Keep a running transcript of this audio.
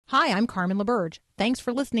Hi, I'm Carmen LaBerge. Thanks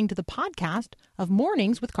for listening to the podcast of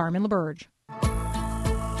Mornings with Carmen LaBerge.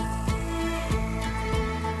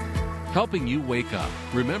 Helping you wake up,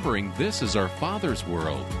 remembering this is our Father's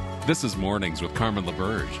world. This is Mornings with Carmen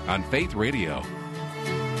LaBerge on Faith Radio. If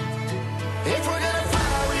we're gonna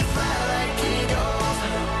fly, we fly like eagles.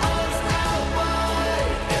 Arms out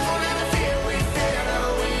wide. If we're gonna fear, we fear no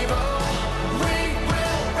evil. We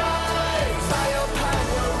will rise. By your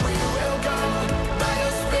power, we will go. By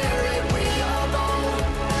your spirit, we are bold.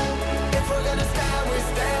 If we're gonna stand, we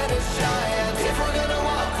stand as giants. If we're gonna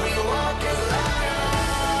walk, we walk as lions.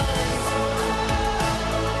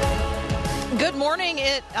 Good morning.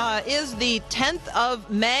 It is the 10th of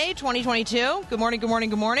May, 2022. Good morning, good morning,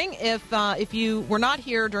 good morning. If you were not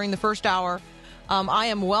here during the first hour, I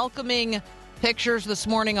am welcoming pictures this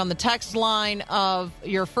morning on the text line of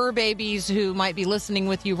your fur babies who might be listening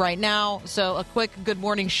with you right now. So a quick good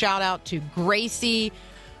morning shout out to Gracie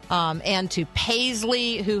and to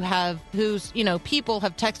Paisley, whose people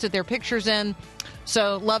have texted their pictures in.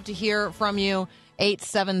 So love to hear from you.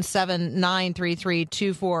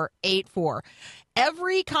 877-933-2484.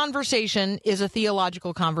 Every conversation is a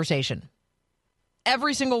theological conversation.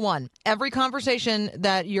 Every single one. Every conversation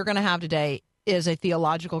that you're going to have today is a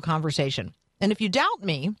theological conversation. And if you doubt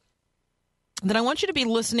me, then I want you to be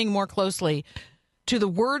listening more closely to the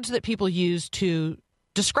words that people use to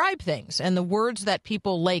describe things and the words that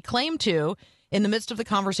people lay claim to in the midst of the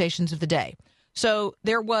conversations of the day. So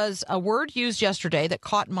there was a word used yesterday that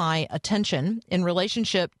caught my attention in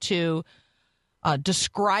relationship to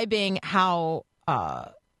describing how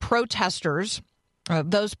protesters,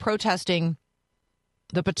 those protesting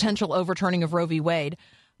the potential overturning of Roe v. Wade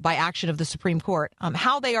by action of the Supreme Court,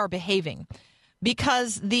 how they are behaving.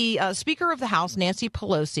 Because the Speaker of the House, Nancy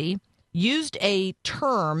Pelosi, used a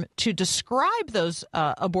term to describe those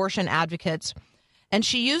abortion advocates, and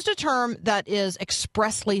she used a term that is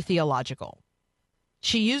expressly theological.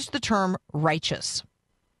 She used the term righteous.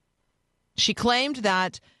 She claimed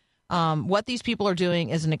that what these people are doing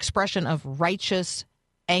is an expression of righteous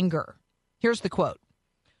anger. Here's the quote.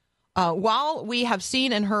 While we have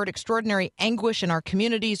seen and heard extraordinary anguish in our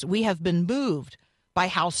communities, we have been moved by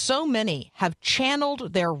how so many have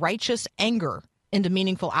channeled their righteous anger into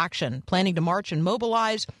meaningful action, planning to march and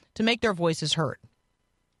mobilize to make their voices heard.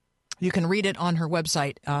 You can read it on her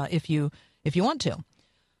website if you want to.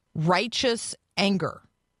 Righteous anger.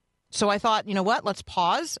 So I thought, you know what? Let's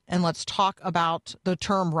pause and let's talk about the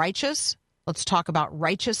term righteous. Let's talk about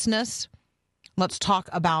righteousness. Let's talk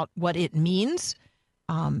about what it means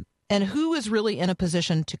and who is really in a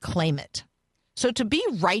position to claim it. So to be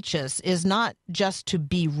righteous is not just to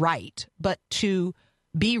be right, but to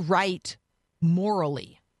be right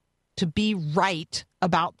morally, to be right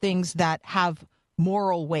about things that have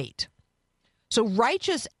moral weight. So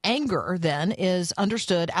righteous anger, then, is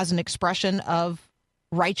understood as an expression of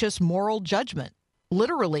righteous moral judgment,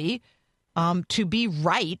 literally to be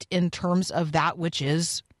right in terms of that which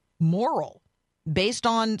is moral, based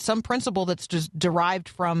on some principle that's just derived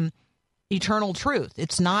from eternal truth.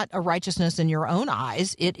 It's not a righteousness in your own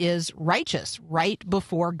eyes. It is righteous, right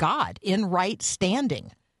before God, in right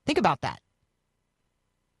standing. Think about that.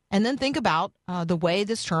 And then think about the way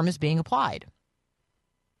this term is being applied.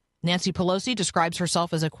 Nancy Pelosi describes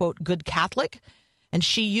herself as a, quote, good Catholic, and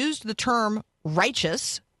she used the term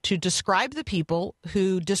righteous to describe the people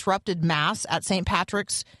who disrupted Mass at St.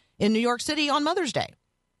 Patrick's in New York City on Mother's Day.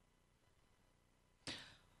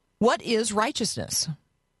 What is righteousness?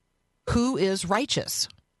 Who is righteous?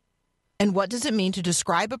 And what does it mean to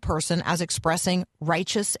describe a person as expressing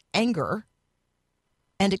righteous anger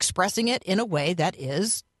and expressing it in a way that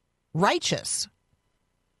is righteous?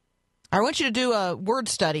 I want you to do a word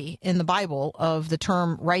study in the Bible of the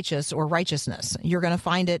term righteous or righteousness. You're going to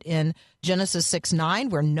find it in Genesis 6:9,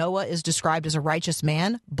 where Noah is described as a righteous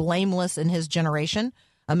man, blameless in his generation,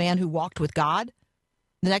 a man who walked with God.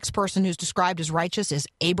 The next person who's described as righteous is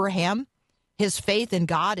Abraham. His faith in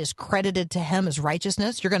God is credited to him as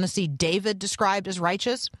righteousness. You're going to see David described as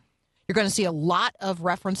righteous. You're going to see a lot of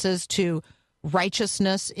references to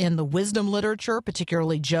righteousness in the wisdom literature,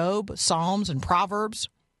 particularly Job, Psalms, and Proverbs.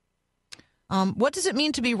 What does it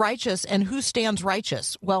mean to be righteous, and who stands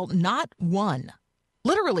righteous? Well, not one.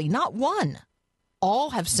 Literally, not one. All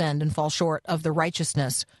have sinned and fall short of the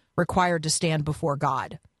righteousness required to stand before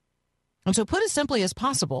God. And so, put as simply as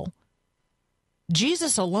possible,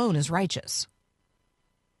 Jesus alone is righteous.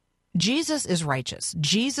 Jesus is righteous.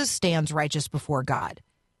 Jesus stands righteous before God.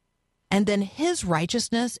 And then his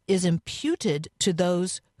righteousness is imputed to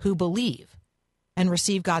those who believe and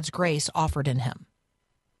receive God's grace offered in him.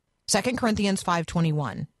 2 Corinthians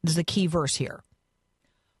 5:21 is the key verse here.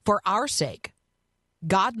 For our sake,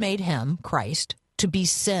 God made him, Christ, to be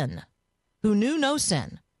sin, who knew no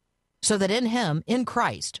sin, so that in him, in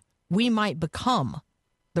Christ, we might become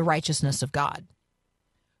the righteousness of God.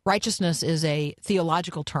 Righteousness is a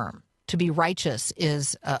theological term. To be righteous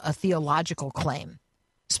is a theological claim.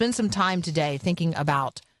 Spend some time today thinking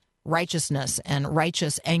about righteousness and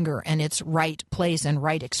righteous anger and its right place and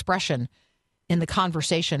right expression in the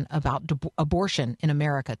conversation about abortion in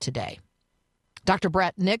America today. Dr.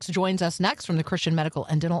 Brett Nix joins us next from the Christian Medical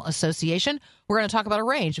and Dental Association. We're going to talk about a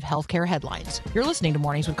range of healthcare headlines. You're listening to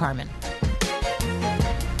Mornings with Carmen.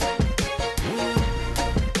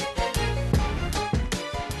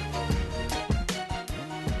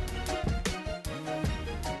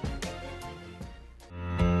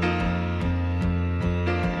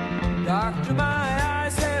 Doctor, my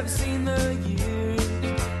eyes have seen the years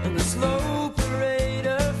and the slow parade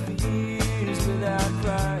of fears without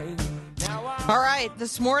crying. All right,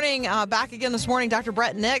 this morning, back again this morning, Dr.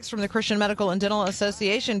 Brett Nix from the Christian Medical and Dental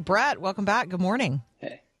Association. Brett, welcome back. Good morning.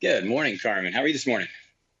 Hey, good morning, Carmen. How are you this morning?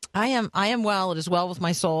 I am well. It is well with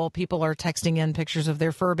my soul. People are texting in pictures of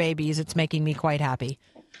their fur babies. It's making me quite happy.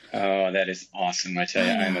 Oh, that is awesome. I tell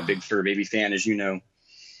you, I'm a big fur baby fan, as you know.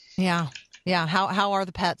 Yeah. How are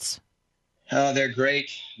the pets? Oh, they're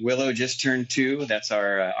great. Willow just turned 2. That's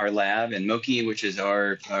our lab, and Moki, which is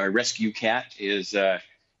our rescue cat, is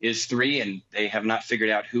 3, and they have not figured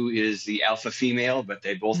out who is the alpha female, but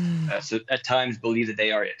they both at times believe that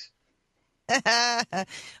they are it.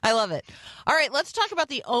 I love it. All right, let's talk about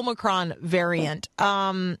the Omicron variant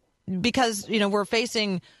because we're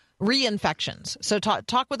facing reinfections. So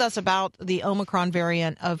talk with us about the Omicron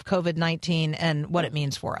variant of COVID-19 and what it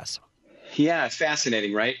means for us. Yeah, it's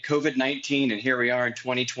fascinating, right? COVID-19, and here we are in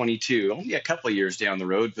 2022, only a couple of years down the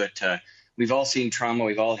road, but we've all seen trauma.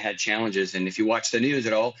 We've all had challenges. And if you watch the news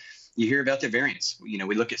at all, you hear about the variants.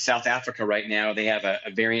 We look at South Africa right now. They have a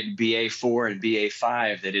variant BA4 and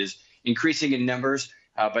BA5 that is increasing in numbers,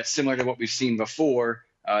 but similar to what we've seen before,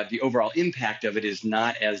 the overall impact of it is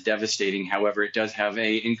not as devastating. However, it does have an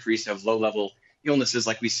increase of low-level illnesses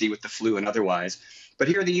like we see with the flu and otherwise. But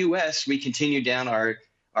here in the U.S., we continue down our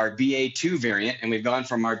BA2 variant, and we've gone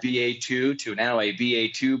from our BA2 to now a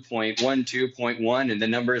BA2.12.1, and the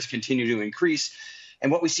numbers continue to increase.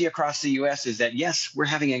 And what we see across the U.S. is that, yes, we're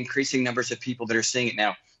having increasing numbers of people that are seeing it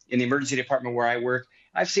now. In the emergency department where I work,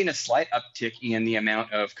 I've seen a slight uptick in the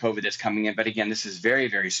amount of COVID that's coming in. But again, this is very,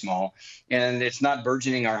 very small, and it's not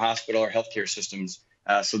burgeoning our hospital or healthcare systems.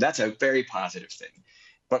 So that's a very positive thing.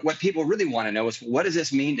 But what people really want to know is, what does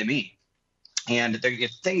this mean to me? And the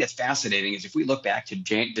thing that's fascinating is if we look back to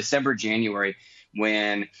December, January,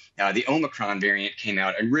 when the Omicron variant came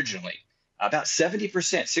out originally, about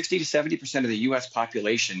 70%, 60 to 70% of the U.S.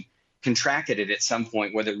 population contracted it at some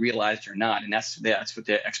point, whether realized or not. And that's what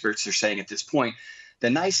the experts are saying at this point.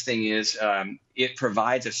 The nice thing is it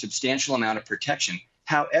provides a substantial amount of protection.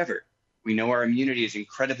 However, we know our immunity is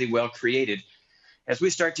incredibly well created. As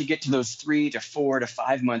we start to get to those 3 to 4 to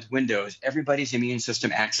 5 month windows, everybody's immune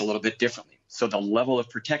system acts a little bit differently. So the level of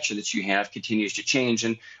protection that you have continues to change.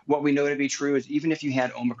 And what we know to be true is even if you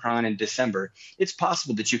had Omicron in December, it's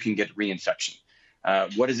possible that you can get reinfection.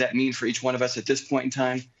 What does that mean for each one of us at this point in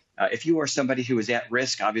time? If you are somebody who is at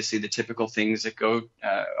risk, obviously the typical things that go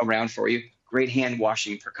around for you, great hand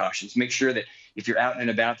washing precautions. Make sure that if you're out and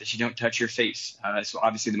about that you don't touch your face. So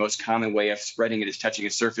obviously the most common way of spreading it is touching a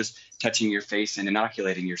surface, touching your face, and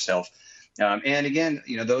inoculating yourself. And again,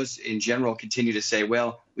 those in general continue to say,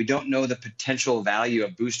 well, we don't know the potential value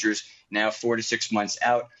of boosters now 4 to 6 months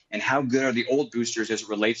out, and how good are the old boosters as it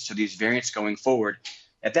relates to these variants going forward.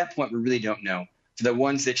 At that point, we really don't know. For the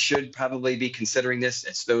ones that should probably be considering this,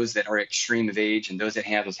 it's those that are extreme of age and those that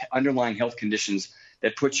have those underlying health conditions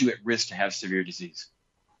that put you at risk to have severe disease.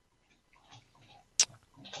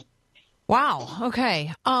 Wow.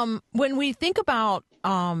 Okay. When we think about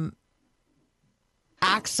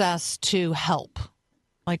access to help,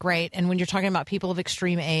 right, and when you're talking about people of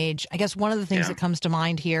extreme age, I guess one of the things that comes to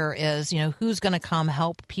mind here is, who's going to come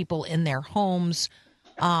help people in their homes.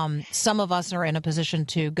 Some of us are in a position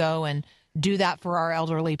to go and do that for our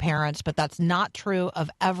elderly parents, but that's not true of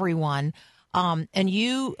everyone. And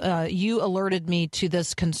you alerted me to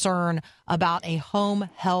this concern about a home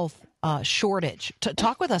health shortage.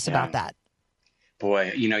 Talk with us about that.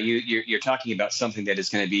 Boy, you're talking about something that is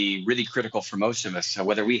going to be really critical for most of us. So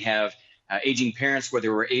whether we have aging parents,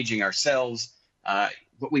 whether we're aging ourselves,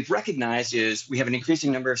 what we've recognized is we have an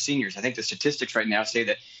increasing number of seniors. I think the statistics right now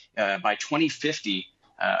say that by 2050,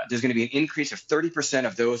 there's going to be an increase of 30%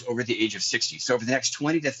 of those over the age of 60. So over the next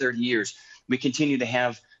 20 to 30 years, we continue to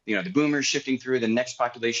have the boomers shifting through, the next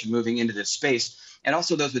population moving into this space. and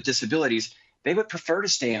also those with disabilities, they would prefer to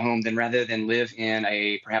stay home rather than live in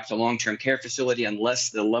perhaps a long-term care facility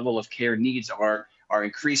unless the level of care needs are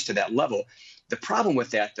increased to that level. The problem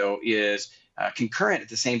with that, though, is concurrent at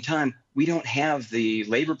the same time, we don't have the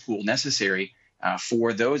labor pool necessary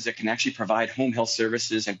for those that can actually provide home health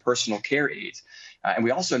services and personal care aids. And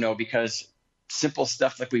we also know, because simple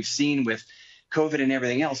stuff like we've seen with COVID and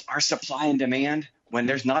everything else, our supply and demand, when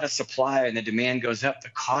there's not a supply and the demand goes up, the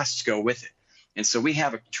costs go with it. And so we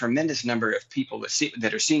have a tremendous number of people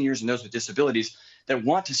that are seniors and those with disabilities that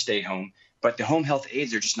want to stay home, but the home health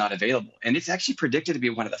aides are just not available. And it's actually predicted to be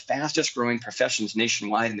one of the fastest growing professions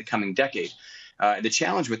nationwide in the coming decade. The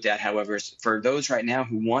challenge with that, however, is for those right now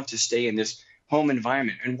who want to stay in this home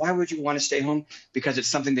environment. And why would you want to stay home? Because it's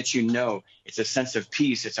something that you know. It's a sense of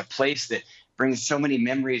peace. It's a place that brings so many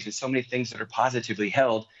memories and so many things that are positively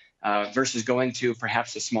held versus going to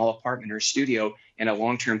perhaps a small apartment or studio in a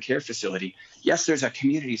long-term care facility. Yes, there's a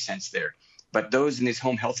community sense there, but those in these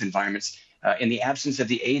home health environments, in the absence of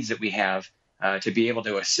the aides that we have to be able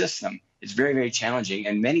to assist them, it's very, very challenging.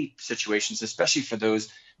 And many situations, especially for those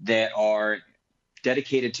that are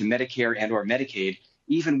dedicated to Medicare and or Medicaid,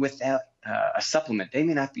 even without a supplement, they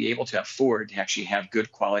may not be able to afford to actually have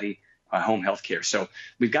good quality home health care. So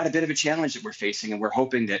we've got a bit of a challenge that we're facing, and we're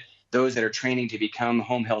hoping that those that are training to become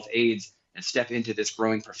home health aides and step into this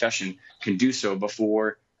growing profession can do so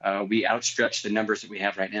before we outstretch the numbers that we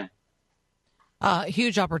have right now.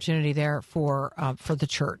 Huge opportunity there for the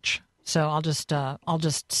church. So I'll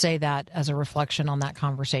just say that as a reflection on that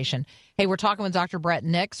conversation. Hey, we're talking with Dr. Brett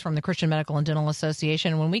Nix from the Christian Medical and Dental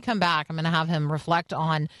Association. When we come back, I'm going to have him reflect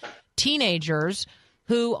on teenagers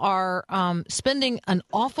who are spending an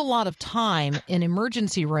awful lot of time in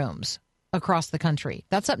emergency rooms across the country.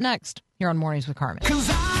 That's up next here on Mornings with Carmen. 'Cause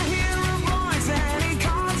I hear a voice and he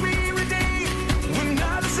calls me every day. When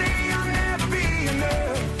others say I'll never be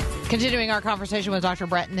enough. Continuing our conversation with Dr.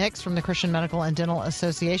 Brett Nix from the Christian Medical and Dental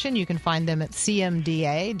Association. You can find them at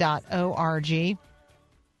cmda.org.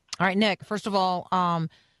 All right, Nick, first of all,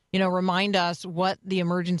 remind us what the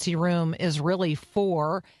emergency room is really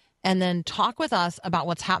for, and then talk with us about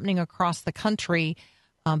what's happening across the country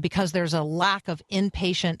because there's a lack of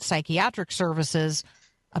inpatient psychiatric services.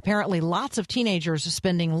 Apparently, lots of teenagers are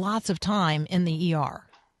spending lots of time in the ER.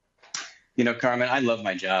 You know, Carmen, I love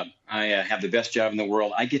my job. I have the best job in the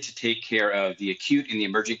world. I get to take care of the acute and the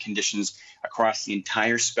emergent conditions across the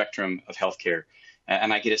entire spectrum of healthcare.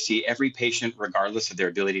 And I get to see every patient regardless of their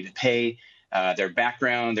ability to pay, their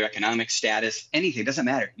background, their economic status, anything. It doesn't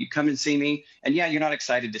matter. You come and see me, and yeah, you're not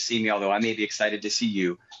excited to see me, although I may be excited to see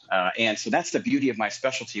you. And so that's the beauty of my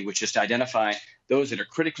specialty, which is to identify those that are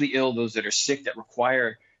critically ill, those that are sick, that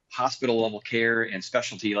require hospital-level care and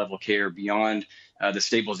specialty-level care beyond the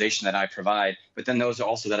stabilization that I provide, but then those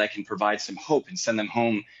also that I can provide some hope and send them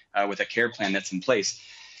home with a care plan that's in place.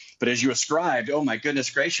 But as you ascribed, oh my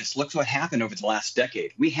goodness gracious, look what happened over the last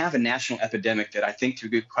decade. We have a national epidemic that I think, to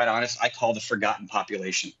be quite honest, I call the forgotten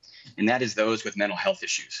population, and that is those with mental health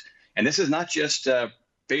issues. And this is not just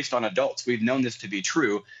based on adults. We've known this to be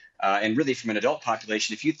true. And really from an adult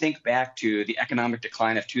population, if you think back to the economic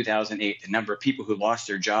decline of 2008, the number of people who lost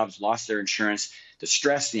their jobs, lost their insurance, the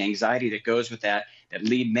stress, the anxiety that goes with that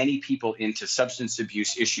lead many people into substance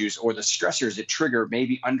abuse issues, or the stressors that trigger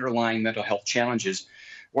maybe underlying mental health challenges,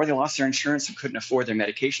 or they lost their insurance and couldn't afford their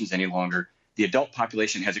medications any longer. The adult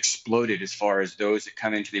population has exploded as far as those that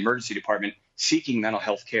come into the emergency department seeking mental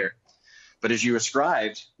health care. But as you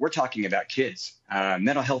ascribed, we're talking about kids.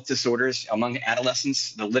 Mental health disorders among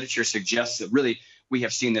adolescents, the literature suggests that really we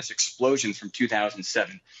have seen this explosion from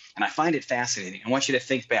 2007. And I find it fascinating. I want you to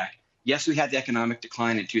think back. Yes, we had the economic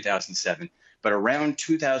decline in 2007, but around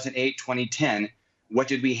 2008, 2010, what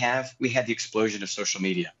did we have? We had the explosion of social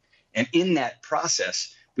media. And in that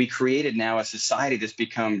process, we created now a society that's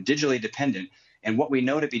become digitally dependent. And what we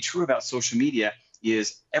know to be true about social media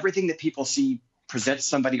is everything that people see presents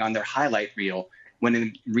somebody on their highlight reel, when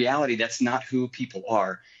in reality, that's not who people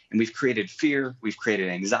are. And we've created fear, we've created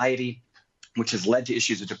anxiety, which has led to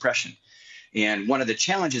issues of depression. And one of the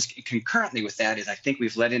challenges concurrently with that is I think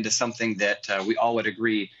we've led into something that we all would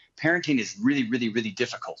agree, parenting is really, really, really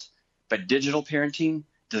difficult. But digital parenting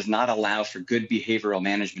does not allow for good behavioral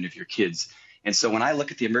management of your kids. And so when I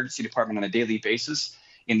look at the emergency department on a daily basis,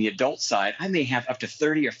 in the adult side, I may have up to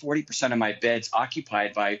 30 or 40% of my beds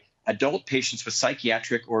occupied by adult patients with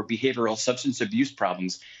psychiatric or behavioral substance abuse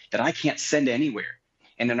problems that I can't send anywhere.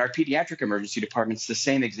 And in our pediatric emergency departments, the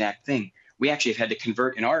same exact thing. We actually have had to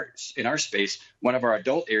convert in our space one of our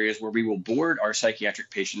adult areas where we will board our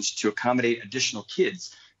psychiatric patients to accommodate additional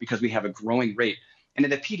kids because we have a growing rate. And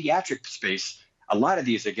in the pediatric space, A lot of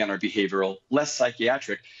these, again, are behavioral, less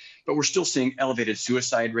psychiatric, but we're still seeing elevated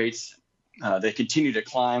suicide rates. They continue to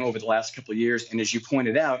climb over the last couple of years. And as you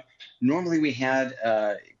pointed out, normally we had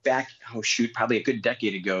probably a good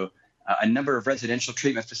decade ago, a number of residential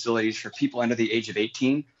treatment facilities for people under the age of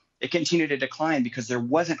 18. It continued to decline because there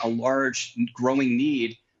wasn't a large growing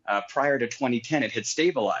need prior to 2010. It had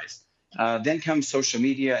stabilized. Then comes social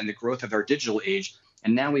media and the growth of our digital age.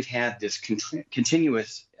 And now we've had this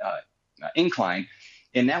continuous incline.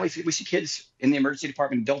 And now we see kids in the emergency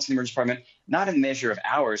department, adults in the emergency department, not in the measure of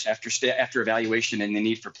hours after evaluation and the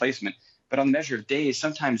need for placement, but on the measure of days,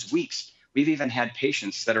 sometimes weeks. We've even had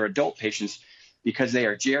patients that are adult patients because they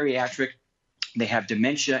are geriatric, they have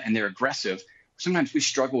dementia, and they're aggressive. Sometimes we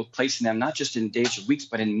struggle with placing them not just in days or weeks,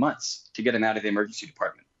 but in months to get them out of the emergency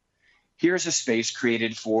department. Here's a space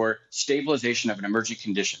created for stabilization of an emergent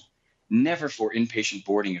condition, never for inpatient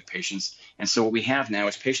boarding of patients. And so what we have now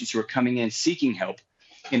is patients who are coming in seeking help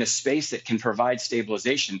in a space that can provide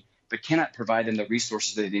stabilization, but cannot provide them the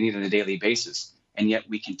resources that they need on a daily basis. And yet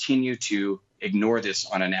we continue to ignore this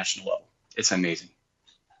on a national level. It's amazing.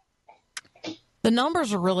 The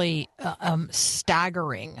numbers are really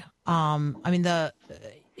staggering. I mean, the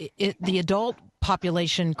adult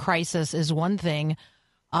population crisis is one thing.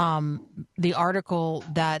 The article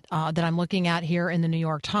that I'm looking at here in the New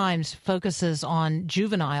York Times focuses on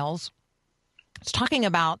juveniles. It's talking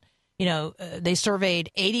about, they surveyed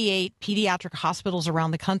 88 pediatric hospitals around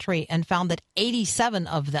the country and found that 87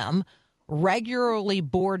 of them regularly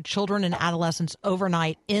board children and adolescents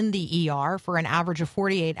overnight in the ER for an average of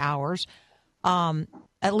 48 hours.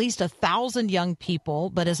 At least 1,000 young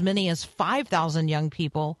people, but as many as 5,000 young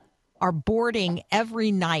people are boarding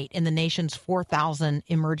every night in the nation's 4,000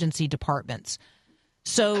 emergency departments.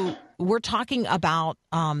 So we're talking about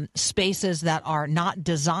spaces that are not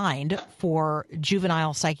designed for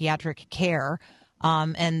juvenile psychiatric care.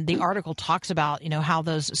 And the article talks about, how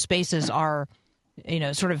those spaces are,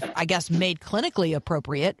 sort of, I guess, made clinically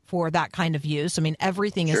appropriate for that kind of use. I mean,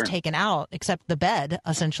 everything is taken out except the bed,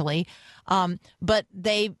 essentially. But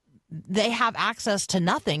they have access to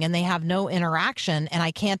nothing and they have no interaction. And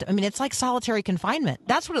it's like solitary confinement.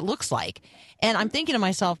 That's what it looks like. And I'm thinking to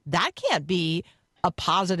myself, that can't be a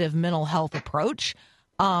positive mental health approach.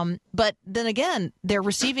 But then again, they're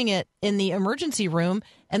receiving it in the emergency room,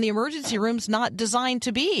 and the emergency room's not designed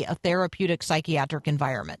to be a therapeutic psychiatric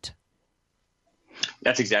environment.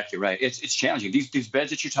 That's exactly right. It's challenging. These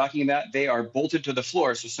beds that you're talking about, they are bolted to the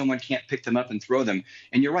floor so someone can't pick them up and throw them.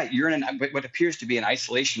 And you're right. You're in what appears to be an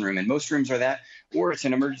isolation room, and most rooms are that, or it's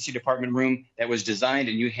an emergency department room that was designed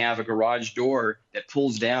and you have a garage door that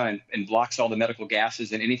pulls down and blocks all the medical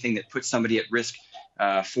gases and anything that puts somebody at risk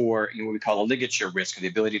for what we call a ligature risk, or the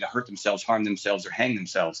ability to hurt themselves, harm themselves, or hang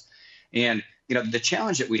themselves. And the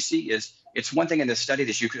challenge that we see is, it's one thing in the study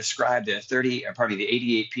that you could describe the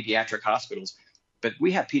 88 pediatric hospitals. But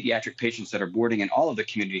we have pediatric patients that are boarding in all of the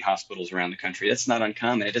community hospitals around the country. That's not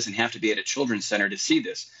uncommon. It doesn't have to be at a children's center to see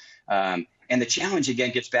this. And the challenge,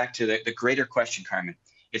 again, gets back to the greater question, Carmen.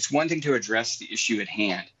 It's one thing to address the issue at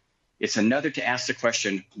hand. It's another to ask the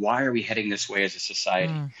question, why are we heading this way as a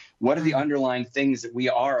society? What are the underlying things that we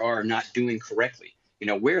are or are not doing correctly?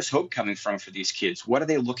 Where's hope coming from for these kids? What are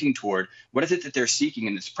they looking toward? What is it that they're seeking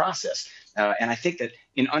in this process? And I think that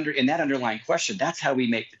in that underlying question, that's how we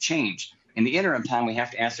make the change. In the interim time, we have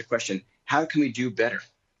to ask the question, how can we do better?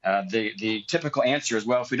 The typical answer is,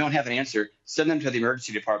 well, if we don't have an answer, send them to the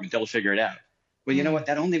emergency department. They'll figure it out. Well, you know what?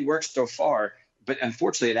 That only works so far. But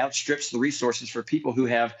unfortunately, it outstrips the resources for people who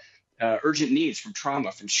have urgent needs from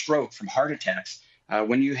trauma, from stroke, from heart attacks.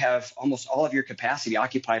 When you have almost all of your capacity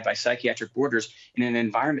occupied by psychiatric boarders in an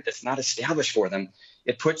environment that's not established for them,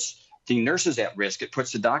 it puts the nurses at risk. It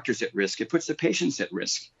puts the doctors at risk. It puts the patients at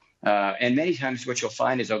risk. And many times what you'll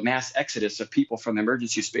find is a mass exodus of people from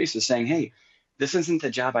emergency spaces saying, hey, this isn't the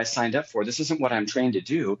job I signed up for. This isn't what I'm trained to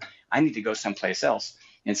do. I need to go someplace else.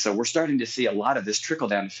 And so we're starting to see a lot of this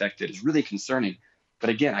trickle-down effect that is really concerning.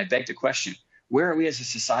 But again, I beg the question, where are we as a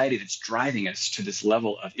society that's driving us to this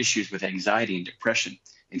level of issues with anxiety and depression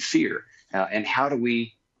and fear? And how do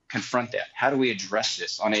we confront that? How do we address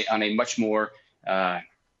this on a much more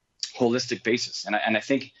holistic basis? And I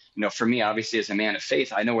think, for me, obviously, as a man of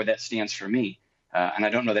faith, I know where that stands for me. And I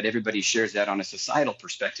don't know that everybody shares that on a societal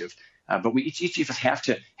perspective. But we each of us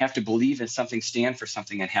have to believe in something, stand for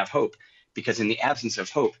something, and have hope. Because in the absence of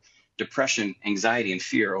hope, depression, anxiety, and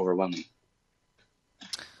fear are overwhelming.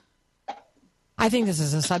 I think this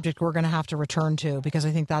is a subject we're going to have to return to, because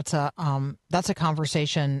I think that's a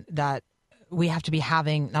conversation that we have to be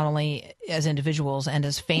having, not only as individuals and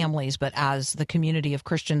as families, but as the community of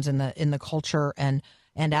Christians in the culture, and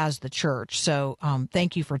and as the church. So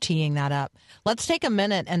thank you for teeing that up. Let's take a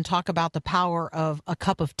minute and talk about the power of a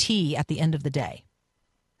cup of tea at the end of the day.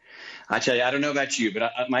 I tell you, I don't know about you,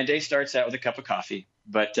 but my day starts out with a cup of coffee.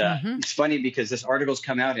 But it's funny because this article's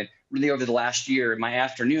come out, and really over the last year, my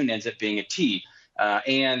afternoon ends up being a tea.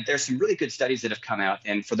 And there's some really good studies that have come out.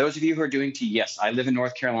 And for those of you who are doing tea, yes, I live in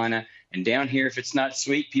North Carolina, and down here, if it's not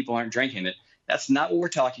sweet, people aren't drinking it. That's not what we're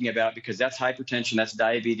talking about, because that's hypertension, that's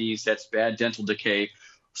diabetes, that's bad dental decay.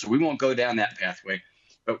 So we won't go down that pathway.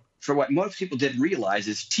 But for what most people didn't realize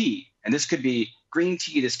is tea, and this could be green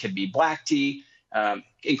tea, this could be black tea,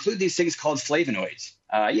 include these things called flavonoids.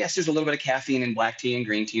 Yes, there's a little bit of caffeine in black tea and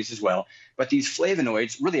green teas as well, but these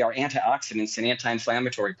flavonoids really are antioxidants and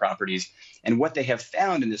anti-inflammatory properties. And what they have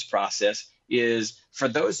found in this process is for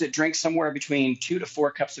those that drink somewhere between 2 to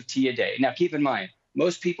 4 cups of tea a day. Now, keep in mind,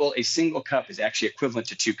 most people, a single cup is actually equivalent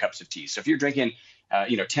to 2 cups of tea. So if you're drinking,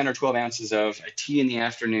 10 or 12 ounces of a tea in the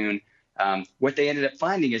afternoon, what they ended up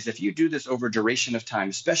finding is if you do this over a duration of time,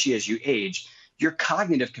 especially as you age, your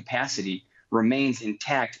cognitive capacity remains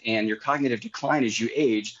intact, and your cognitive decline as you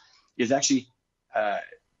age is actually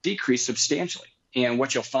decreased substantially. And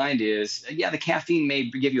what you'll find is, the caffeine may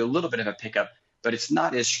give you a little bit of a pickup, but it's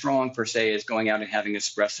not as strong per se as going out and having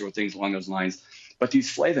espresso or things along those lines. But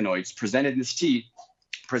these flavonoids presented in this tea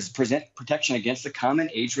present protection against the common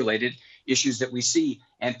age-related issues that we see.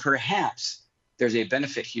 And perhaps there's a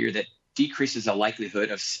benefit here that decreases the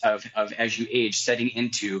likelihood of as you age, setting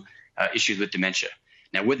into issues with dementia.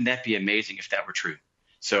 Now, wouldn't that be amazing if that were true?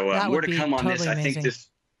 So more to come on this. I think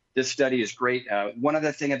this study is great. One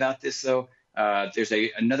other thing about this, though, there's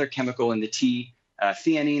another chemical in the tea,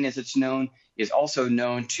 theanine, as it's known, is also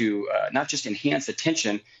known to not just enhance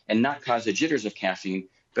attention and not cause the jitters of caffeine,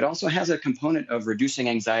 but also has a component of reducing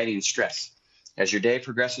anxiety and stress. As your day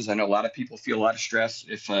progresses, I know a lot of people feel a lot of stress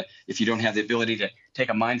if you don't have the ability to take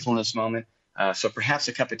a mindfulness moment. So perhaps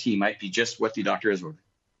a cup of tea might be just what the doctor has ordered.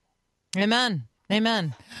 Amen.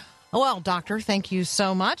 Amen. Well, doctor, thank you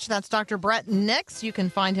so much. That's Dr. Brett Nix. You can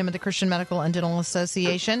find him at the Christian Medical and Dental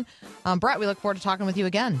Association. Brett, we look forward to talking with you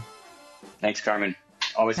again. Thanks, Carmen.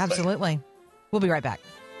 Always a pleasure. Absolutely. We'll be right back.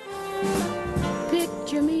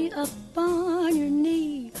 Picture me up on your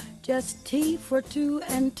knee, just tea for two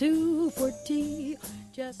and two for tea.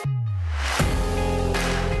 Just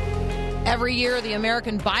Every year, the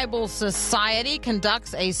American Bible Society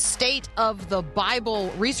conducts a State of the Bible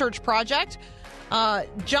research project.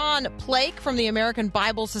 John Plake from the American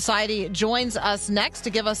Bible Society joins us next to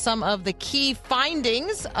give us some of the key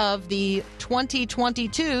findings of the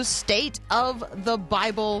 2022 State of the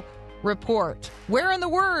Bible report. Where in the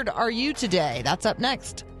Word are you today? That's up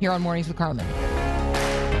next here on Mornings with Carmen.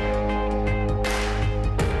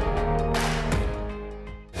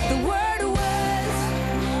 the word was,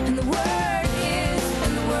 and the word is,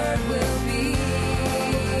 and the word will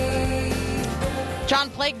be. John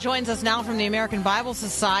Plake joins us now from the American Bible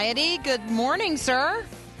Society. Good morning, sir.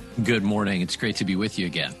 Good morning. It's great to be with you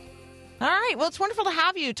again. All right. Well, it's wonderful to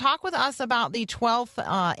have you. Talk with us about the 12th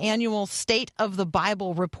annual State of the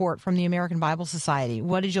Bible report from the American Bible Society.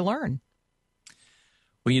 What did you learn?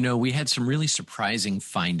 Well, we had some really surprising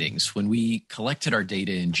findings. When we collected our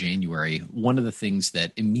data in January, one of the things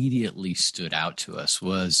that immediately stood out to us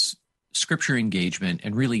was scripture engagement,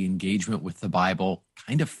 and really engagement with the Bible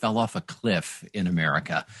kind of fell off a cliff in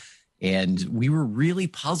America. And we were really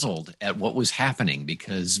puzzled at what was happening,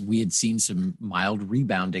 because we had seen some mild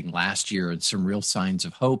rebounding last year and some real signs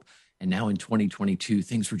of hope. And now in 2022,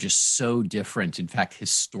 things were just so different, in fact,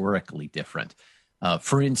 historically different.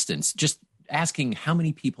 For instance, just asking how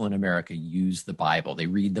many people in America use the Bible, they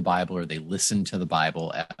read the Bible or they listen to the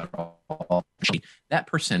Bible at all. That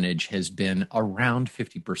percentage has been around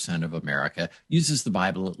 50% of America uses the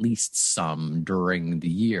Bible at least some during the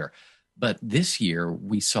year. But this year,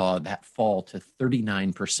 we saw that fall to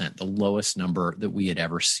 39%, the lowest number that we had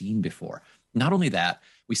ever seen before. Not only that,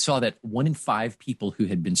 we saw that 1 in 5 people who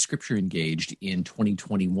had been scripture engaged in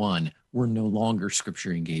 2021 were no longer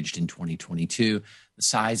scripture engaged in 2022. The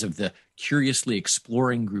size of the curiously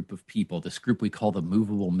exploring group of people, this group we call the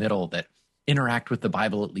movable middle that interact with the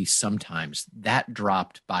Bible at least sometimes, that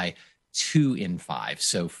dropped by 2 in 5,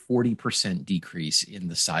 so 40% decrease in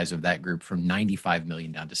the size of that group, from 95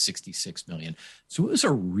 million down to 66 million. So it was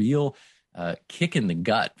a real kick in the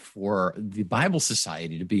gut for the Bible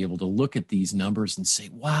Society to be able to look at these numbers and say,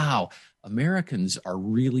 wow, Americans are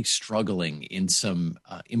really struggling in some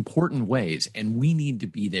important ways, and we need to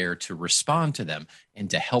be there to respond to them and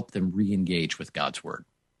to help them re-engage with God's Word.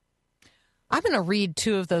 I'm going to read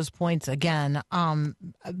 2 of those points again,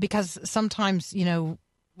 because sometimes,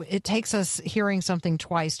 it takes us hearing something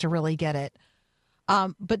twice to really get it.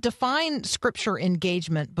 But define Scripture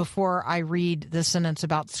engagement before I read the sentence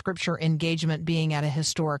about Scripture engagement being at a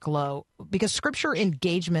historic low, because Scripture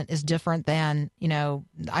engagement is different than,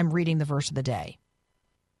 I'm reading the verse of the day.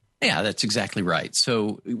 Yeah, that's exactly right.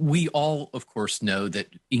 So we all, of course, know that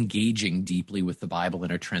engaging deeply with the Bible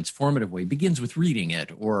in a transformative way begins with reading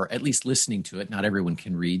it, or at least listening to it. Not everyone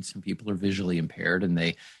can read. Some people are visually impaired, and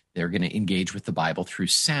they're going to engage with the Bible through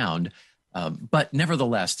sound. But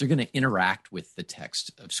nevertheless, they're going to interact with the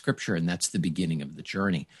text of Scripture, and that's the beginning of the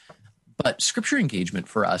journey. But Scripture engagement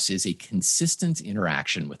for us is a consistent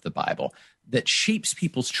interaction with the Bible that shapes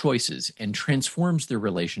people's choices and transforms their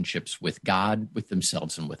relationships with God, with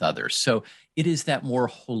themselves, and with others. So it is that more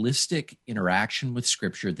holistic interaction with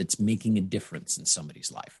Scripture that's making a difference in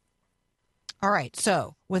somebody's life. All right.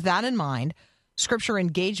 So with that in mind, Scripture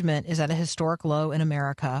engagement is at a historic low in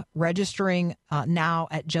America, registering now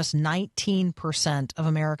at just 19% of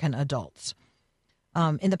American adults.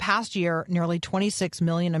 In the past year, nearly 26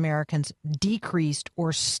 million Americans decreased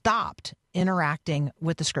or stopped interacting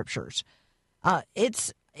with the Scriptures.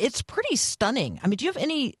 It's pretty stunning. I mean, do you have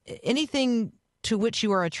anything to which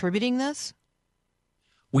you are attributing this?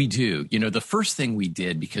 We do. The first thing we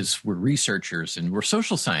did, because we're researchers and we're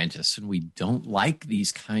social scientists, and we don't like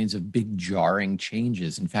these kinds of big jarring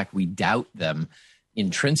changes. In fact, we doubt them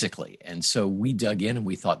intrinsically. And so we dug in and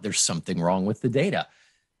we thought there's something wrong with the data.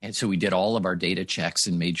 And so we did all of our data checks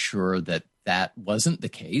and made sure that that wasn't the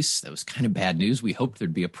case. That was kind of bad news. We hoped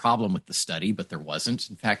there'd be a problem with the study, but there wasn't.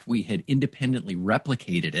 In fact, we had independently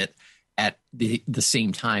replicated it at the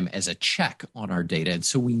same time as a check on our data. And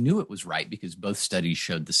so we knew it was right because both studies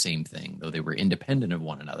showed the same thing, though they were independent of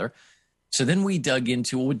one another. So then we dug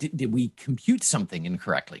into, well, did we compute something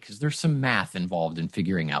incorrectly? Because there's some math involved in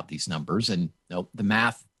figuring out these numbers. And nope, the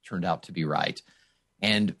math turned out to be right.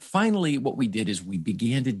 And finally, what we did is we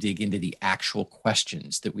began to dig into the actual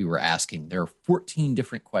questions that we were asking. There are 14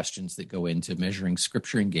 different questions that go into measuring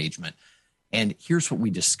Scripture engagement. And here's what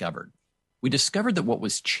we discovered. We discovered that what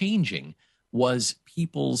was changing was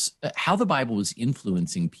how the Bible was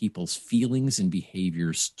influencing people's feelings and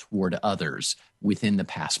behaviors toward others within the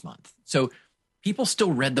past month. So people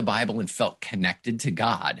still read the Bible and felt connected to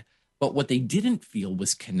God, but what they didn't feel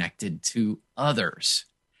was connected to others.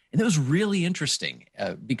 And that was really interesting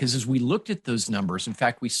because as we looked at those numbers, in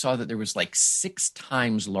fact, we saw that there was like 6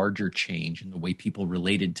 times larger change in the way people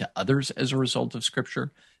related to others as a result of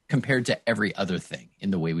Scripture compared to every other thing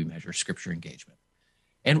in the way we measure Scripture engagement.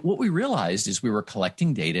 And what we realized is we were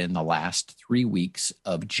collecting data in the last 3 weeks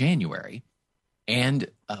of January,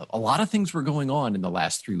 and a lot of things were going on in the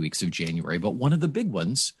last 3 weeks of January, but one of the big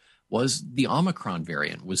ones was the Omicron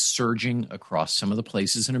variant was surging across some of the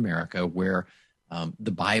places in America where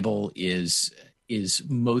the Bible is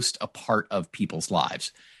most a part of people's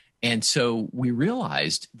lives. And so we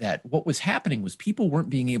realized that what was happening was people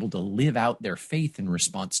weren't being able to live out their faith in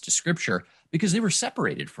response to Scripture because they were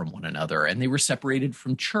separated from one another and they were separated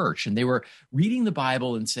from church, and they were reading the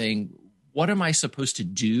Bible and saying, what am I supposed to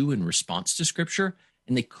do in response to Scripture?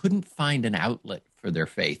 And they couldn't find an outlet for their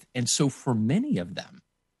faith. And so for many of them,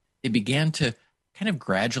 they began to kind of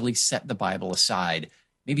gradually set the Bible aside,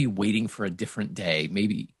 maybe waiting for a different day,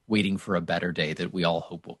 maybe waiting for a better day that we all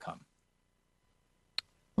hope will come.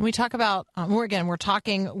 When we talk about, we're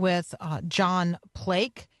talking with John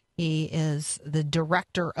Plake. He is the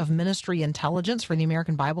Director of Ministry Intelligence for the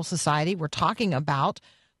American Bible Society. We're talking about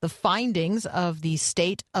the findings of the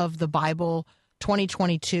State of the Bible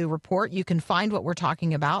 2022 report. You can find what we're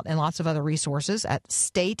talking about and lots of other resources at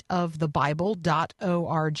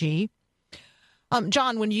stateofthebible.org.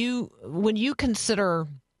 John, when you consider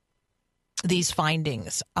these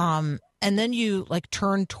findings, and then you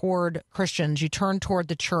turn toward Christians, you turn toward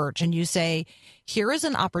the church, and you say, here is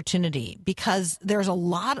an opportunity, because there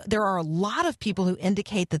are a lot of people who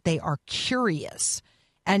indicate that they are curious,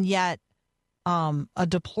 and yet a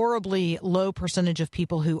deplorably low percentage of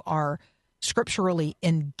people who are scripturally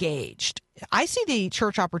engaged. I see the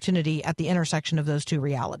church opportunity at the intersection of those two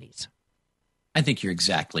realities. I think you're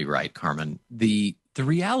exactly right, Carmen. The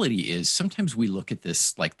reality is sometimes we look at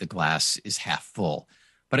this like the glass is half full,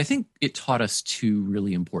 but I think it taught us 2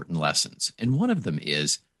 really important lessons. And one of them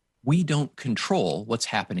is we don't control what's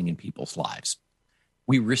happening in people's lives.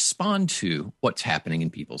 We respond to what's happening in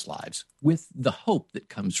people's lives with the hope that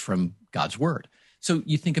comes from God's word. So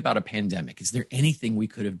you think about a pandemic. Is there anything we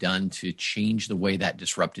could have done to change the way that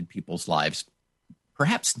disrupted people's lives?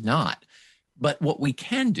 Perhaps not. But what we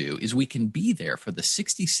can do is we can be there for the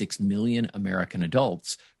 66 million American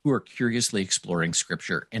adults who are curiously exploring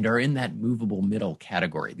Scripture and are in that movable middle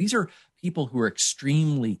category. These are people who are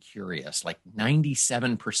extremely curious, like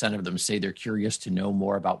 97% of them say they're curious to know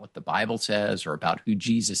more about what the Bible says or about who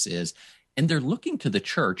Jesus is. And they're looking to the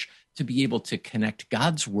church to be able to connect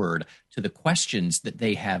God's word to the questions that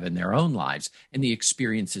they have in their own lives and the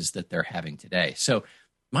experiences that they're having today. So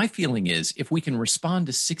my feeling is if we can respond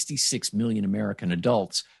to 66 million American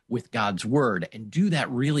adults with God's word and do that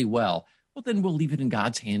really well, well, then we'll leave it in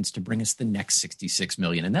God's hands to bring us the next 66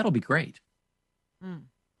 million, and that'll be great.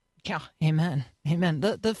 Yeah, amen. Amen.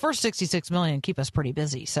 The first 66 million keep us pretty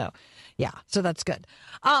busy. So, yeah, so that's good.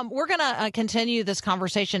 We're going to continue this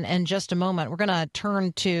conversation in just a moment. We're going to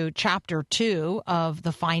turn to chapter 2 of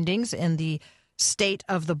the findings in the State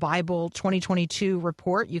of the Bible 2022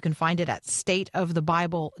 report. You can find it at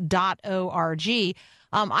stateofthebible.org.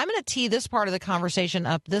 I'm going to tee this part of the conversation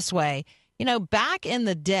up this way. You know, back in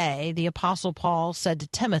the day, the Apostle Paul said to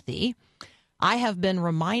Timothy, I have been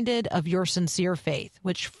reminded of your sincere faith,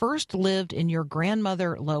 which first lived in your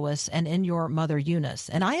grandmother Lois and in your mother Eunice,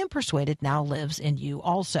 and I am persuaded now lives in you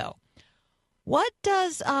also. What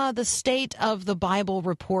does the State of the Bible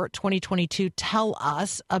Report 2022 tell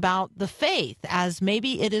us about the faith as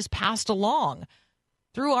maybe it is passed along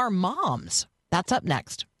through our moms? That's up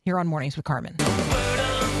next here on Mornings with Carmen.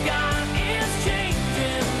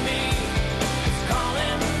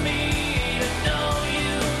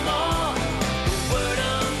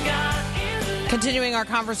 Continuing our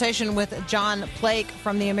conversation with John Plake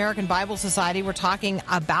from the American Bible Society, we're talking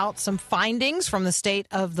about some findings from the State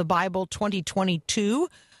of the Bible 2022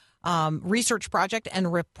 research project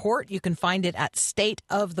and report. You can find it at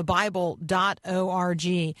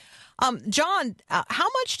stateofthebible.org. John, how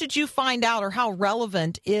much did you find out, or how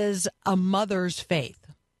relevant is a mother's faith?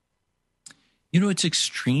 You know, it's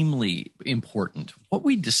extremely important. What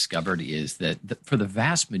we discovered is that for the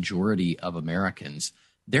vast majority of Americans,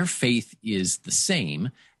 their faith is the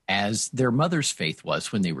same as their mother's faith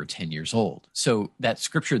was when they were 10 years old. So that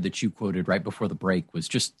scripture that you quoted right before the break was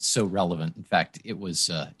just so relevant. In fact, it was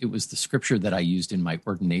the scripture that I used in my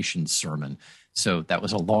ordination sermon. So that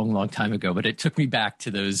was a long, long time ago, but it took me back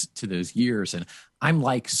to those years. And I'm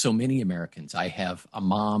like so many Americans. I have a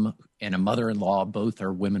mom and a mother-in-law. Both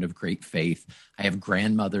are women of great faith. I have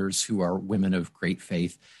grandmothers who are women of great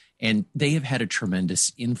faith, and they have had a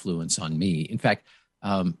tremendous influence on me. In fact,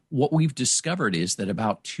 what we've discovered is that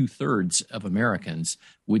about 2/3 of Americans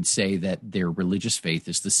would say that their religious faith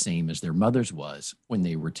is the same as their mother's was when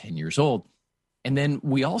they were 10 years old. And then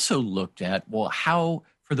we also looked at, well, how,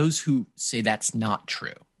 for those who say that's not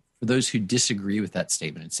true, for those who disagree with that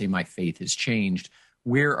statement and say my faith has changed,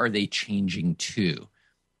 where are they changing to?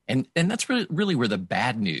 And that's really where the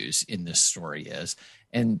bad news in this story is.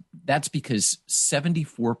 And that's because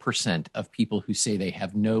 74% of people who say they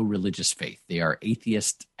have no religious faith, they are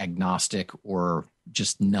atheist, agnostic, or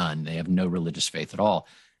just none, they have no religious faith at all,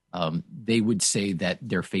 they would say that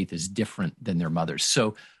their faith is different than their mother's.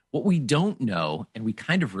 So what we don't know, and we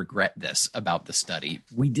kind of regret this about the study,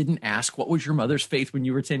 we didn't ask, what was your mother's faith when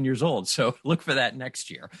you were 10 years old? So look for that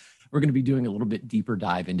next year. We're going to be doing a little bit deeper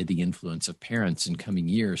dive into the influence of parents in coming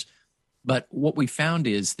years. But what we found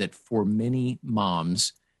is that for many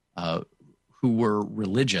moms who were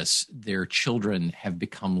religious, their children have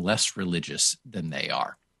become less religious than they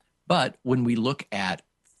are. But when we look at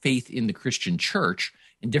faith in the Christian church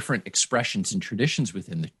and different expressions and traditions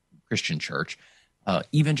within the Christian church,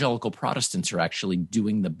 evangelical Protestants are actually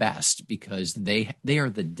doing the best because they are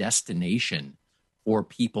the destination for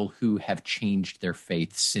people who have changed their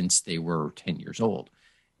faith since they were 10 years old.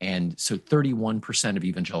 And so 31% of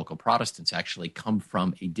evangelical Protestants actually come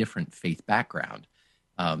from a different faith background.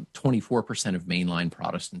 24% of mainline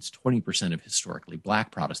Protestants, 20% of historically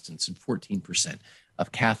Black Protestants, and 14%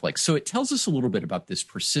 of Catholics. So it tells us a little bit about this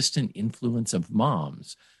persistent influence of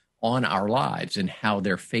moms on our lives and how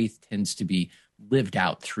their faith tends to be lived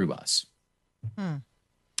out through us.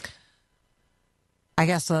 I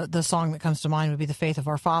guess the song that comes to mind would be The Faith of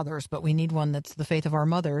Our Fathers, but we need one that's the faith of our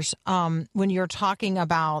mothers. When you're talking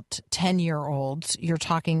about 10-year-olds, you're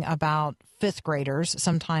talking about fifth graders,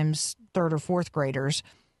 sometimes third or fourth graders.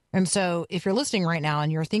 And so if you're listening right now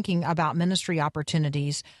and you're thinking about ministry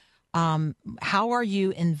opportunities, how are you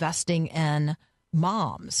investing in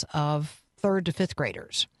moms of third to fifth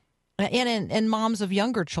graders? And in moms of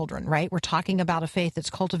younger children, right? We're talking about a faith that's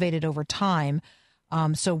cultivated over time.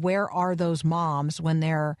 So where are those moms when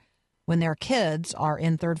their kids are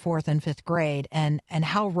in third, fourth, and fifth grade? And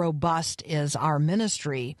how robust is our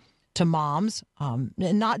ministry to moms, and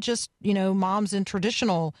not just, moms in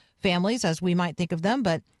traditional families as we might think of them,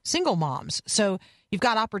 but single moms. So, you've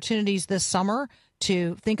got opportunities this summer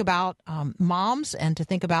to think about moms and to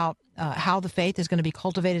think about how the faith is going to be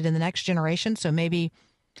cultivated in the next generation. So maybe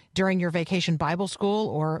during your vacation Bible school,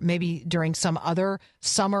 or maybe during some other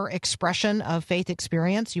summer expression of faith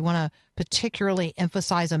experience, you want to particularly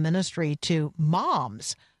emphasize a ministry to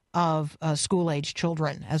moms of school-age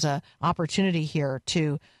children as an opportunity here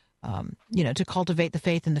to, to cultivate the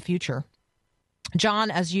faith in the future. John,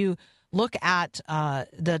 as you look at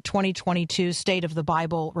the 2022 State of the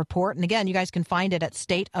Bible report, and again, you guys can find it at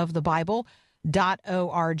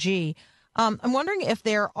stateofthebible.org. I'm wondering if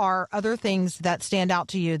there are other things that stand out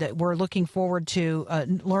to you that we're looking forward to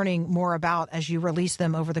learning more about as you release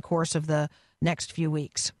them over the course of the next few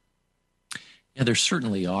weeks. Yeah, there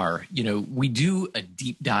certainly are. We do a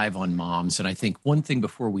deep dive on moms, and I think one thing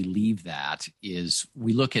before we leave that is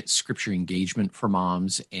we look at scripture engagement for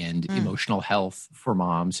moms and emotional health for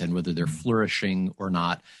moms and whether they're flourishing or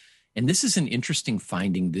not. And this is an interesting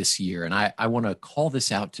finding this year, and I want to call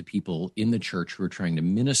this out to people in the church who are trying to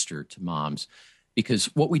minister to moms, because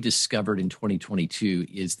what we discovered in 2022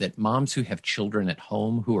 is that moms who have children at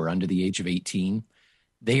home who are under the age of 18,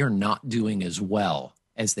 they are not doing as well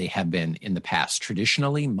as they have been in the past.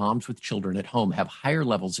 Traditionally, moms with children at home have higher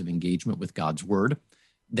levels of engagement with God's word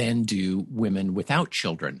than do women without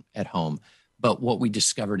children at home. But what we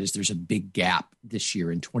discovered is there's a big gap this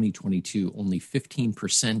year in 2022. Only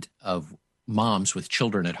 15% of moms with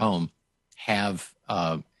children at home have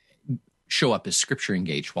show up as scripture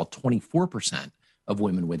engaged, while 24% of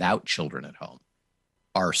women without children at home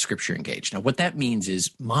are scripture engaged. Now, what that means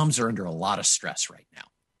is moms are under a lot of stress right now,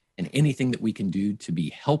 and anything that we can do to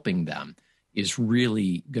be helping them is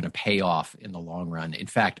really going to pay off in the long run. In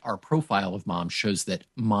fact, our profile of moms shows that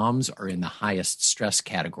moms are in the highest stress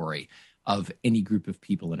category of any group of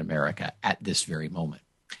people in America at this very moment.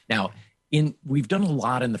 Now, we've done a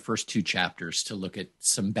lot in the first two chapters to look at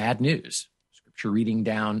some bad news. Scripture reading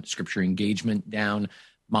down, scripture engagement down,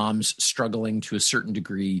 moms struggling to a certain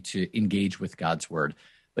degree to engage with God's word.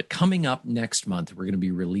 But coming up next month, we're going to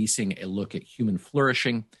be releasing a look at human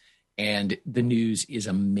flourishing. And the news is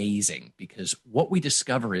amazing, because what we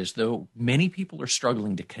discover is, though many people are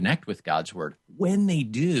struggling to connect with God's word, when they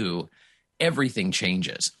do, everything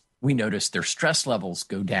changes. We notice their stress levels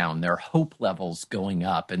go down, their hope levels going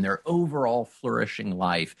up, and their overall flourishing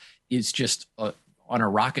life is just on a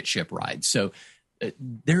rocket ship ride. So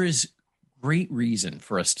there is great reason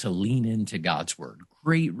for us to lean into God's word,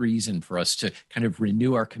 great reason for us to kind of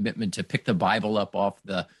renew our commitment to pick the Bible up off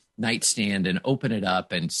the nightstand and open it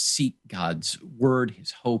up and seek God's word,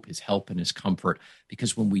 his hope, his help, and his comfort,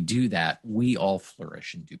 because when we do that, we all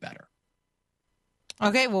flourish and do better.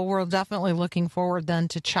 Okay, well, we're definitely looking forward then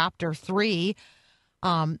to Chapter 3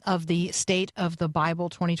 of the State of the Bible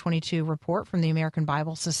 2022 report from the American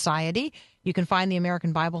Bible Society. You can find the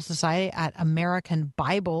American Bible Society at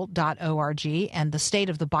americanbible.org, and the State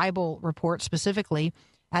of the Bible report specifically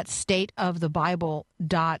at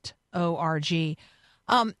stateofthebible.org.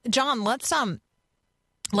 John,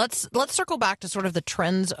 let's circle back to sort of the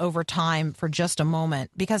trends over time for just a moment,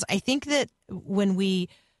 because I think that when we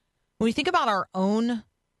think about our own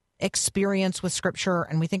experience with Scripture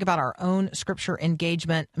and we think about our own Scripture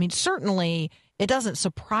engagement, I mean, certainly it doesn't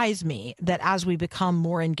surprise me that as we become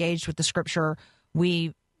more engaged with the Scripture,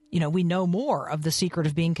 we know more of the secret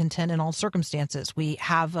of being content in all circumstances. We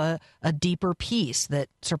have a deeper peace that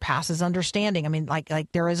surpasses understanding. I mean, like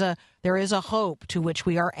there is a hope to which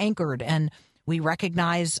we are anchored, and we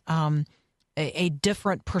recognize a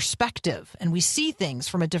different perspective, and we see things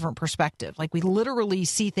from a different perspective. Like we literally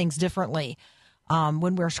see things differently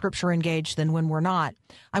when we're Scripture engaged than when we're not.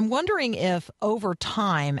 I'm wondering if over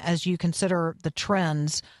time, as you consider the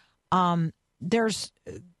trends, there's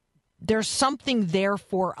something there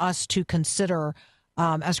for us to consider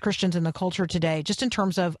as Christians in the culture today, just in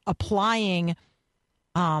terms of applying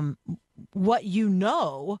what you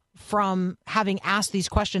know from having asked these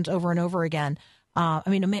questions over and over again. I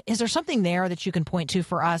mean, is there something there that you can point to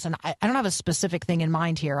for us? And I don't have a specific thing in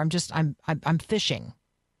mind here. I'm fishing.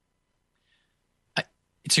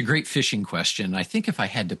 It's a great fishing question. I think if I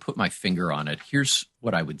had to put my finger on it, here's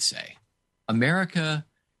what I would say. America,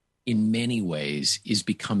 in many ways, is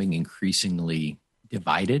becoming increasingly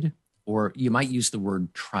divided, or you might use the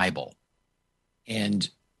word tribal.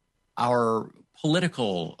 And our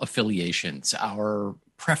political affiliations, our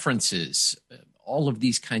preferences, all of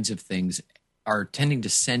these kinds of things are tending to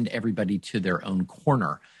send everybody to their own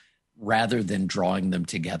corner rather than drawing them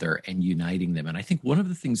together and uniting them. And I think one of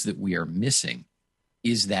the things that we are missing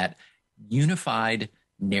is that unified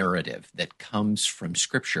narrative that comes from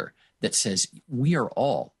Scripture that says we are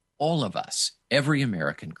all of us, every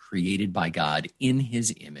American created by God in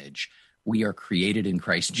his image. We are created in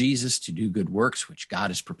Christ Jesus to do good works, which God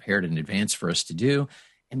has prepared in advance for us to do.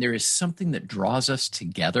 And there is something that draws us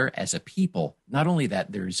together as a people. Not only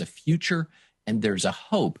that, there is a future and there's a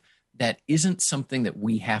hope that isn't something that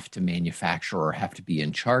we have to manufacture or have to be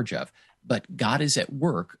in charge of, but God is at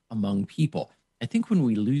work among people. I think when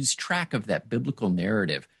we lose track of that biblical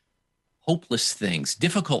narrative, hopeless things,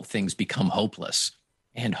 difficult things become hopeless,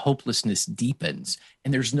 and hopelessness deepens,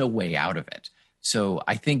 and there's no way out of it. So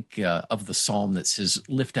I think of the psalm that says,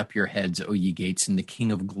 "Lift up your heads, O ye gates, and the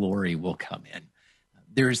King of glory will come in."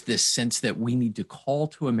 There's this sense that we need to call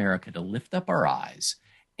to America to lift up our eyes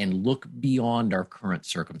and look beyond our current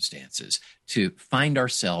circumstances, to find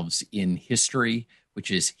ourselves in history,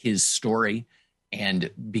 which is his story,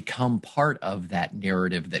 and become part of that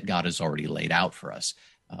narrative that God has already laid out for us.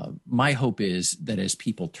 My hope is that as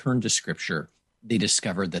people turn to Scripture, they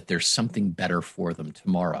discover that there's something better for them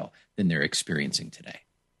tomorrow than they're experiencing today.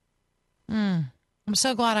 I'm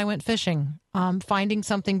so glad I went fishing. Finding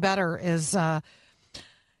something better is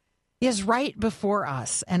right before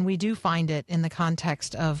us, and we do find it in the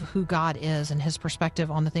context of who God is and his perspective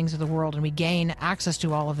on the things of the world, and we gain access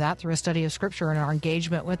to all of that through a study of Scripture and our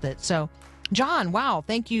engagement with it. So, John, wow,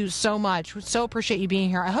 thank you so much. So appreciate you being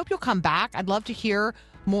here. I hope you'll come back. I'd love to hear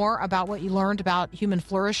more about what you learned about human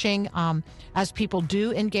flourishing as people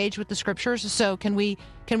do engage with the Scriptures. So can we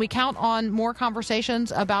count on more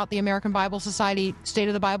conversations about the American Bible Society State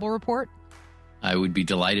of the Bible report? I would be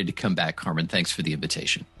delighted to come back, Carmen. Thanks for the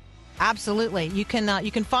invitation. Absolutely. You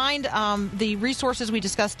can find the resources we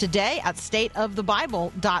discussed today at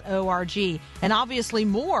stateofthebible.org, and obviously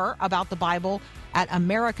more about the Bible at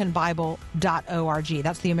americanbible.org.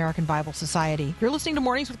 That's the American Bible Society. You're listening to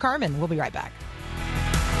Mornings with Carmen. We'll be right back.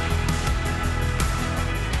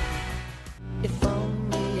 If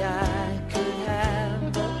only I could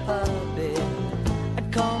have a puppy,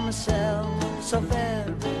 I'd call myself so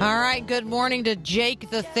very. All right, good morning to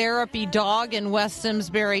Jake the therapy dog in West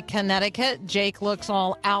Simsbury, Connecticut. Jake looks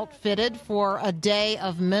all outfitted for a day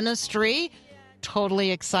of ministry.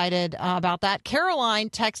 Totally excited about that.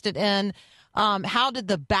 Caroline texted in, how did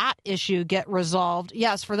the bat issue get resolved?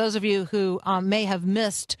 Yes, for those of you who may have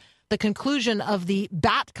missed the conclusion of the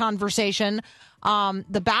bat conversation,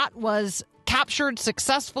 the bat was captured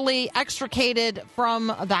successfully, extricated from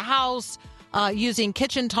the house using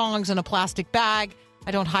kitchen tongs and a plastic bag. I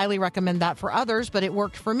don't highly recommend that for others, but it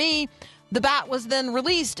worked for me. The bat was then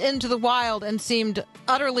released into the wild and seemed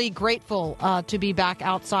utterly grateful to be back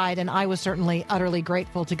outside, and I was certainly utterly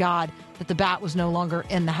grateful to God that the bat was no longer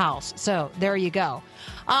in the house. So there you go.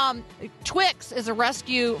 Twix is a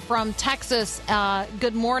rescue from Texas.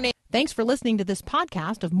 Good morning. Thanks for listening to this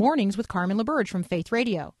podcast of Mornings with Carmen LaBerge from Faith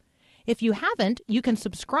Radio. If you haven't, you can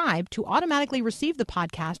subscribe to automatically receive the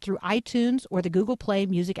podcast through iTunes or the Google Play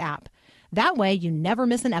Music app. That way, you never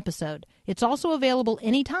miss an episode. It's also available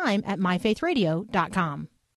anytime at myfaithradio.com.